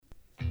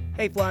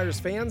Hey Flyers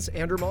fans,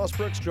 Andrew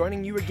Mossbrooks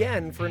joining you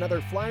again for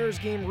another Flyers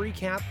game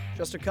recap,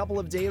 just a couple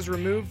of days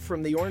removed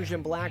from the Orange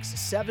and Black's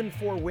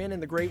 7-4 win in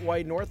the Great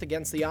White North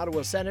against the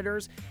Ottawa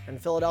Senators, and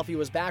Philadelphia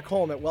was back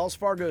home at Wells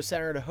Fargo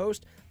Center to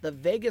host the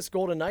Vegas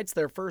Golden Knights,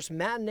 their first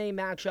matinee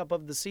matchup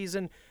of the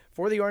season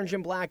for the Orange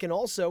and Black, and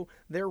also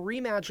their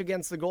rematch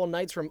against the Golden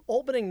Knights from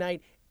opening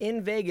night in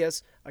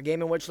Vegas, a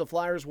game in which the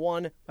Flyers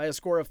won by a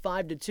score of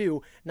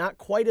 5-2. Not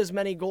quite as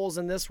many goals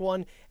in this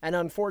one, and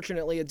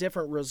unfortunately a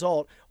different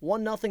result.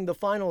 1-0 the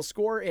final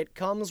score. It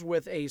comes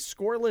with a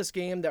scoreless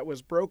game that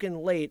was broken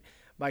late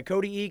by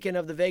Cody Eakin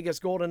of the Vegas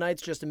Golden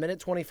Knights. Just a minute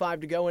 25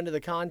 to go into the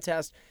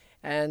contest,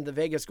 and the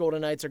Vegas Golden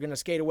Knights are going to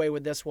skate away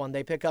with this one.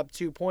 They pick up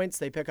 2 points.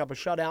 They pick up a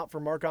shutout for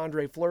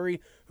Marc-Andre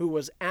Fleury, who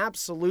was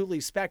absolutely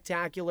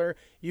spectacular.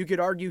 You could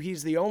argue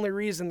he's the only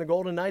reason the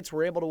Golden Knights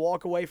were able to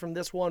walk away from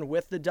this one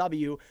with the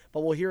W,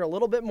 but we'll hear a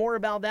little bit more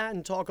about that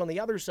and talk on the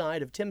other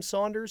side of Tim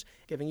Saunders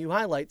giving you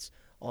highlights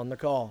on the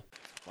call.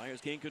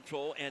 Flyers gain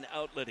control and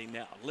outletting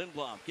now.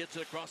 Lindblom gets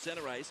it across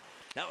center ice.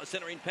 Now a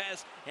centering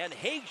pass, and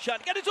Hague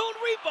shot, got his own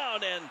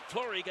rebound, and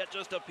Fleury got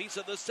just a piece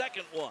of the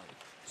second one.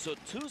 So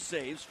 2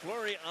 saves,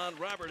 Fleury on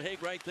Robert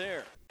Hague right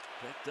there.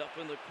 Picked up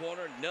in the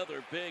corner,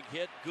 another big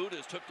hit.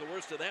 Gudas took the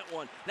worst of that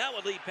one. Now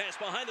a lead pass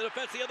behind the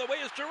defense. The other way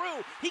is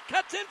Giroux. He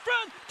cuts in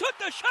front, took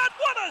the shot.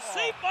 What a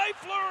save by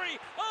Fleury.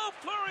 Oh,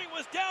 Fleury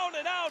was down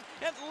and out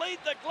and laid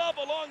the glove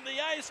along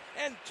the ice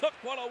and took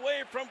one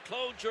away from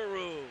Claude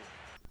Giroux.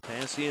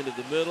 Passing into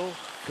the middle.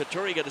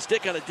 Couturier got a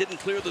stick on it, didn't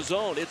clear the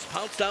zone. It's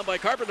pounced down by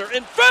Carpenter.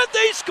 In front,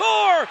 they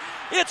score!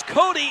 It's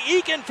Cody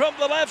Eakin from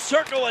the left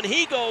circle, and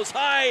he goes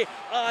high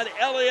on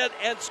Elliott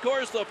and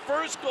scores the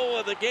first goal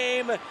of the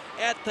game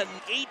at the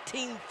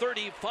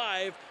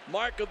 18:35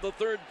 mark of the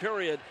third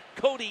period.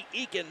 Cody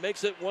Eakin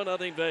makes it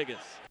 1-0 Vegas.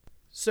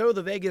 So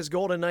the Vegas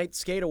Golden Knights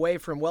skate away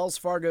from Wells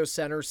Fargo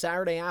Center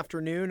Saturday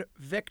afternoon,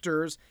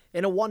 victors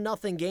in a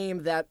 1-0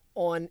 game that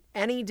on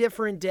any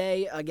different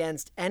day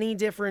against any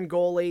different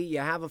goalie, you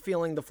have a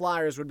feeling the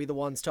Flyers would be the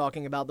ones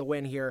talking about the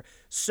win here.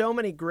 So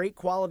many great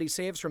quality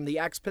saves from the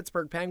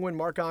ex-Pittsburgh Penguin,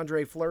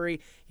 Marc-Andre Fleury.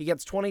 He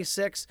gets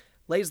 26,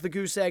 lays the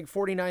goose egg,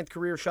 49th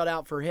career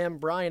shutout for him.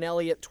 Brian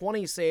Elliott,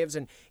 20 saves,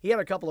 and he had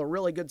a couple of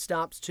really good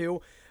stops too.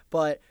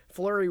 But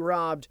Fleury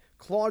robbed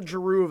Claude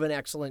Giroux of an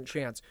excellent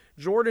chance.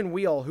 Jordan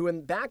Weal, who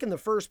back in the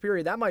first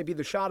period, that might be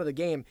the shot of the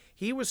game,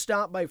 he was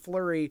stopped by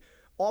Fleury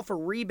off a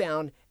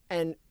rebound,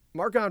 and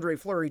Marc-Andre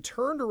Fleury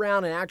turned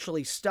around and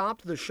actually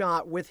stopped the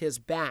shot with his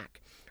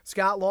back.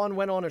 Scott Lawn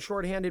went on a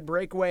shorthanded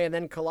breakaway and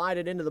then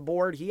collided into the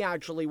board. He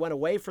actually went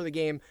away for the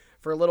game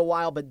for a little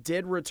while, but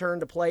did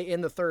return to play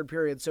in the third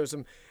period. So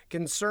some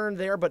concern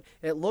there, but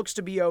it looks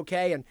to be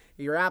okay, and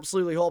you're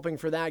absolutely hoping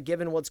for that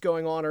given what's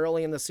going on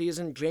early in the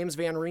season. James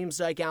Van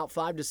Riemsdyk out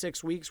 5 to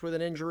 6 weeks with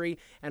an injury,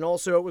 and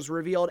also it was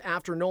revealed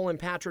after Nolan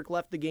Patrick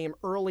left the game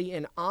early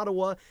in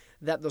Ottawa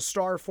that the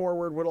star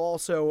forward would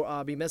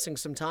also be missing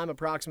some time,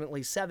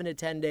 approximately 7 to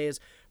 10 days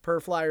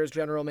per Flyers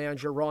general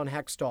manager Ron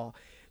Hextall.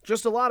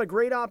 Just a lot of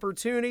great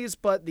opportunities,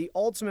 but the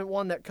ultimate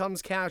one that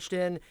comes cashed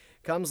in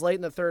comes late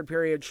in the third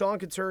period. Sean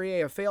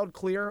Couturier, a failed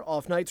clear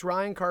off Knights'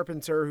 Ryan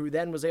Carpenter, who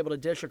then was able to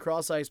dish a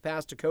cross-ice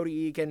pass to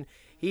Cody Eakin.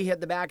 He hit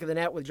the back of the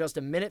net with just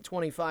a minute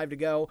 25 to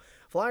go.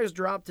 Flyers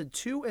dropped to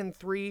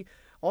 2-3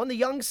 on the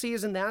young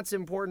season. That's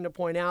important to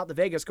point out. The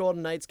Vegas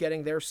Golden Knights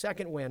getting their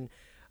second win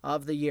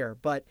of the year.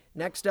 But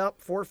next up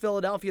for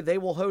Philadelphia, they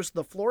will host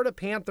the Florida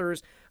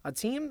Panthers, a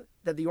team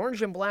that the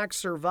Orange and Black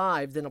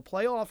survived in a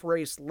playoff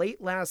race late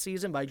last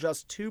season by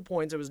just 2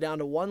 points. It was down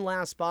to one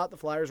last spot. The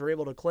Flyers were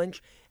able to clinch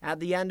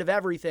at the end of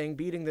everything,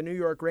 beating the New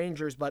York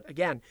Rangers, but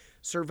again,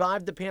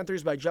 survived the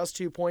Panthers by just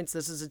 2 points.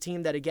 This is a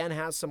team that again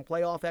has some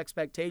playoff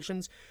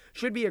expectations.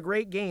 Should be a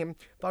great game.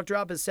 Puck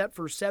drop is set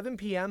for 7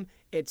 p.m.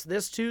 It's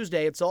this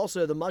Tuesday. It's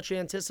also the much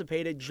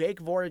anticipated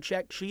Jake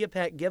Voracek Chia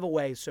Pet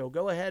giveaway, so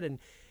go ahead and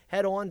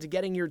head on to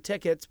getting your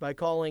tickets by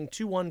calling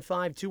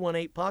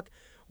 215-218-PUCK,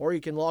 or you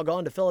can log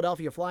on to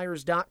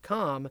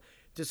PhiladelphiaFlyers.com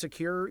to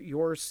secure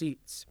your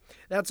seats.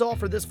 That's all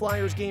for this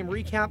Flyers game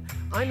recap.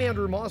 I'm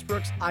Andrew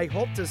Mossbrooks. I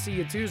hope to see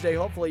you Tuesday.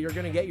 Hopefully you're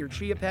going to get your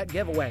Chia Pet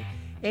giveaway.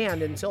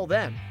 And until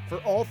then, for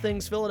all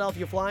things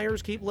Philadelphia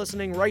Flyers, keep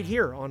listening right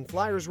here on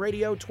Flyers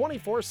Radio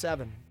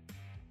 24/7.